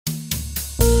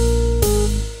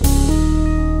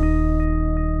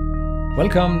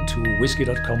Welcome to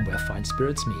Whisky.com, where fine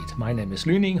spirits meet. My name is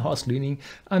Lüning, Horst Lüning.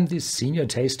 I'm the senior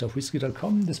taster of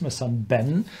Whisky.com. This is my son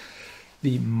Ben,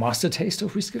 the master taster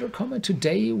of Whisky.com. And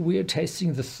today we're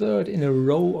tasting the third in a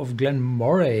row of Glen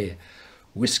Moray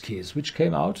whiskies, which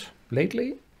came out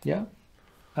lately. Yeah.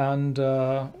 And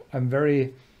I'm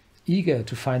very eager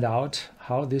to find out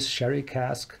how this sherry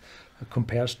cask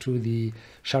compares to the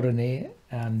Chardonnay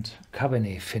and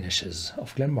Cabernet finishes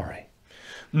of Glen Moray.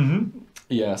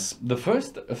 Yes, the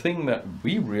first thing that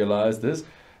we realized is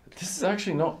this is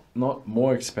actually not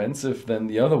more expensive than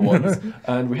the other ones.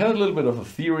 And we had a little bit of a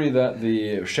theory that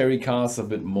the sherry casks are a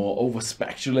bit more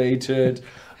over-speculated.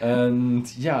 And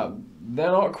yeah,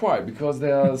 they're not quite, because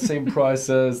they are the same price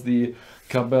as the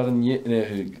Cabernet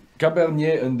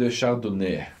and the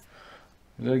Chardonnay.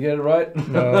 Did I get it right?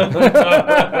 No.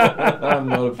 I'm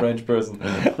not a French person.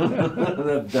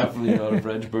 I'm definitely not a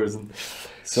French person.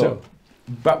 So,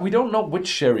 but we don't know which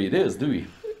sherry it is, do we?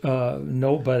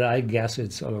 No, but I guess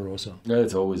it's Oloroso. Yeah,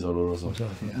 it's always Oloroso. So,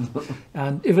 yeah.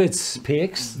 And if it's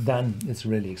PX, then it's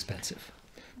really expensive,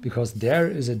 because there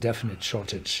is a definite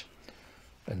shortage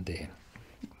in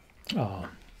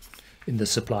the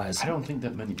supplies. I don't think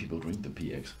that many people drink the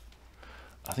PX.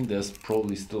 I think there's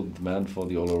probably still demand for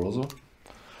the Oloroso,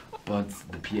 but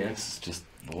the PX is just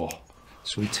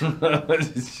Sweet.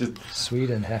 it's just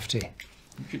Sweet and hefty.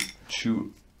 you could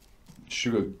chew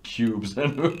sugar cubes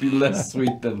and it would be less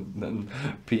sweet than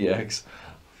PX.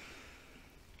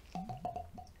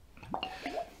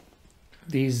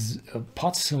 These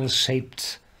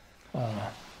pot-still-shaped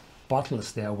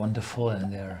bottles, they are wonderful,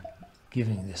 and they're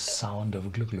giving this sound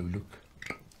of glug glug glug.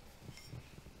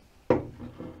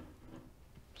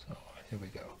 So here we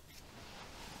go.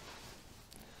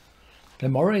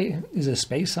 Glen Moray is a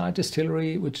Speyside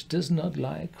distillery, which does not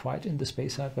lie quite in the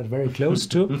Speyside, but very close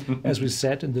to, as we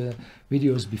said in the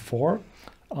videos before.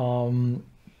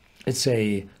 It's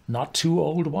a not too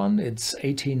old one. It's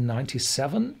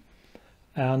 1897,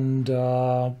 and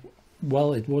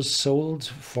well, it was sold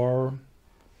for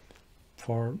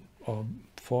 10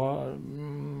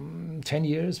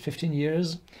 years, 15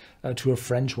 years to a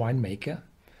French winemaker.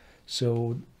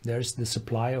 So there's the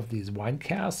supply of these wine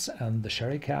casks and the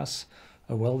sherry casks.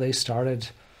 Well, they started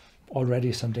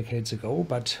already some decades ago,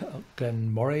 but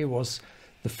Glen Moray was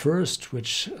the first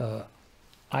which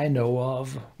I know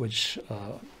of, which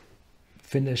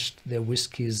finished their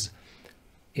whiskies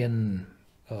in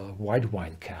white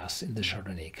wine casks, in the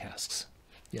Chardonnay casks.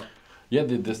 Yeah. Yeah,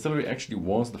 the distillery actually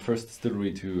was the first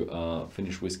distillery to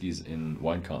finish whiskies in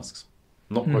wine casks.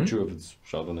 Not quite sure if it's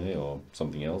Chardonnay or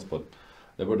something else, but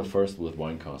they were the first with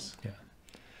wine casks. Yeah.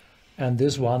 And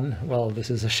this one, well, this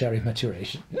is a sherry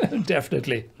maturation,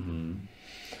 definitely.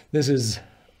 This is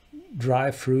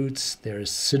dry fruits, there's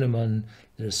cinnamon,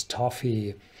 there's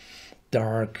toffee,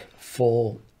 dark,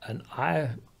 full, and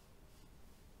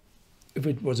if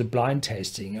it was a blind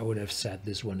tasting, I would have said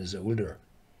this one is older.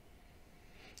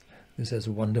 This has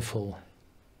a wonderful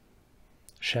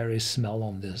sherry smell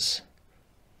on this.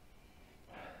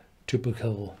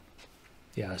 Typical,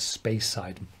 yeah,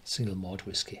 Speyside single malt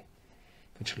whiskey,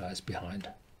 which lies behind.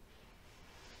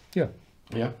 Yeah.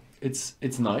 Yeah,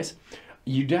 it's nice.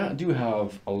 You do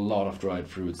have a lot of dried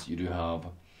fruits. You do have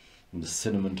the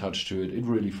cinnamon touch to it. It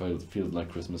really feels like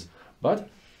Christmas. But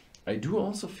I do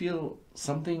also feel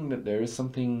that there is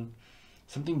something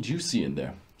juicy in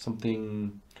there.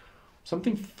 Something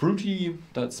fruity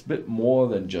that's a bit more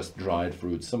than just dried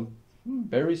fruits. Some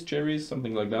berries, cherries,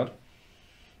 something like that.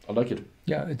 I like it.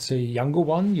 Yeah, it's a younger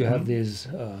one. You have these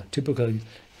typical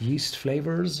yeast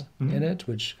flavors in it,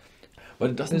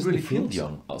 but it doesn't really feel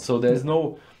young. So there's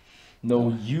no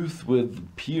youth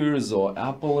with pears or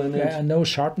apple in it. Yeah, and no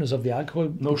sharpness of the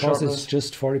alcohol. No because sharpness. It's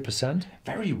just 40%.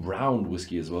 Very round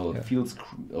whiskey as well. Yeah. It feels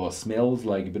or smells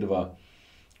like a bit of a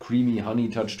creamy honey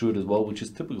touch to it as well, which is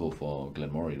typical for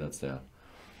Glen Moray. That's their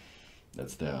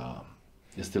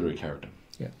distillery character.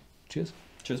 Yeah. Cheers.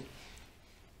 Cheers.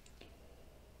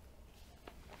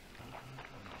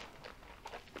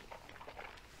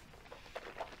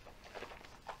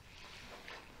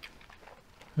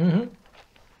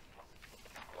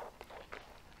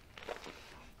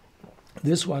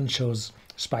 This one shows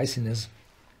spiciness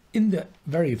in the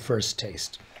very first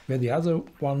taste, where the other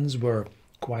ones were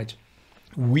quite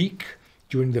weak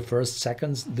during the first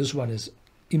seconds. This one is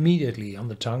immediately on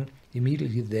the tongue,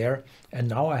 immediately there, and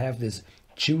now I have this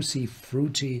juicy,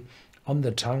 fruity on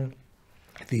the tongue,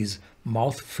 these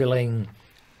mouth-filling,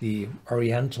 the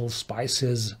oriental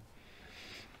spices,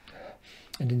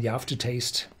 and in the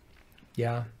aftertaste,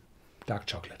 yeah, dark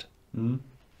chocolate.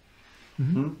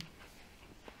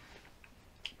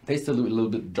 Tastes a little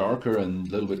bit darker and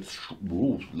a little bit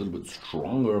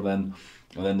stronger than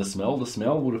the smell. The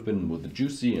smell would have been with the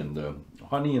juicy and the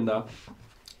honey and that.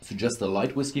 So just a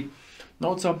light whiskey.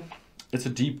 No, it's a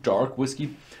deep dark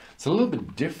whiskey. It's a little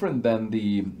bit different than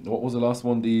the, what was the last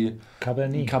one? The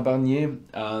Cabernet,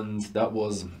 and that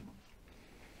was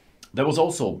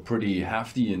also pretty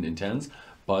hefty and intense,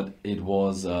 but it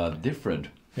was different.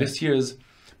 Yeah. This year's a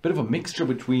bit of a mixture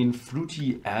between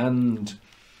fruity and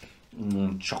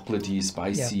chocolatey,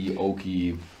 spicy,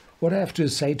 oaky. What I have to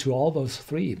say to all those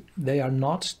three, they are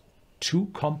not too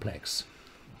complex.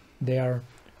 They are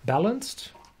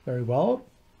balanced very well,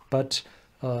 but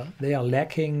they are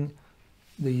lacking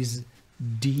these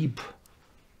deep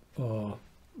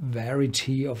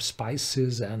variety of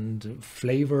spices and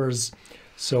flavors.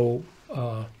 So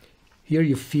here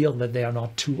you feel that they are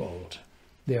not too old.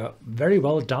 They are very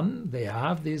well done. They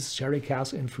have this sherry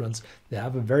cask influence. They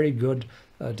have a very good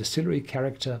distillery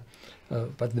character,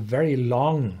 but the very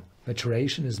long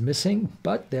maturation is missing.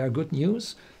 But they are good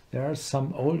news. There are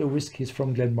some older whiskies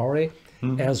from Glen Moray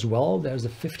as well. There's a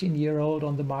 15-year-old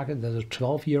on the market. There's a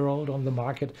 12-year-old on the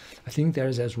market. I think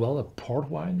there's as well a port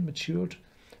wine matured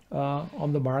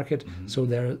on the market. So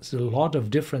there's a lot of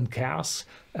different casks,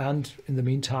 and in the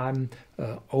meantime,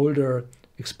 older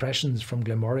expressions from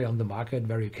Glen Moray on the market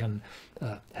where you can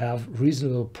have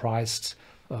reasonable priced,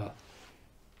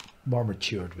 more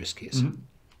matured whiskies.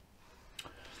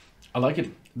 I like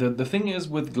it. The thing is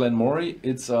with Glen Moray,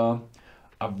 it's a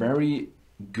very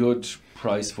good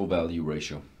price for value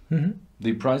ratio.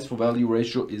 The price for value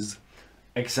ratio is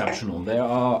exceptional. There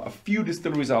are a few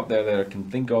distilleries out there that I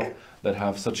can think of that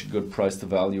have such a good price to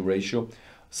value ratio.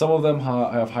 Some of them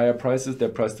have higher prices. Their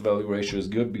price to value ratio is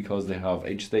good because they have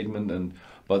age statement,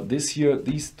 but this year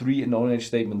these three non-age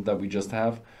statement that we just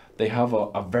have, they have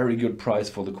a very good price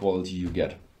for the quality you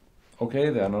get. Okay,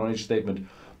 they are non-age statement,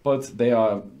 but they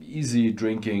are easy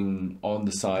drinking on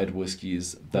the side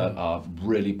whiskeys that are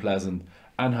really pleasant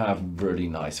and have really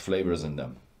nice flavors in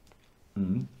them.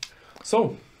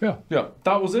 So yeah,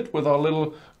 that was it with our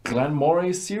little Glen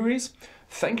Moray series.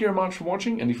 Thank you very much for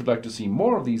watching, and if you'd like to see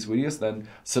more of these videos, then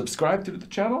subscribe to the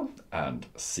channel, and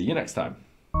see you next time.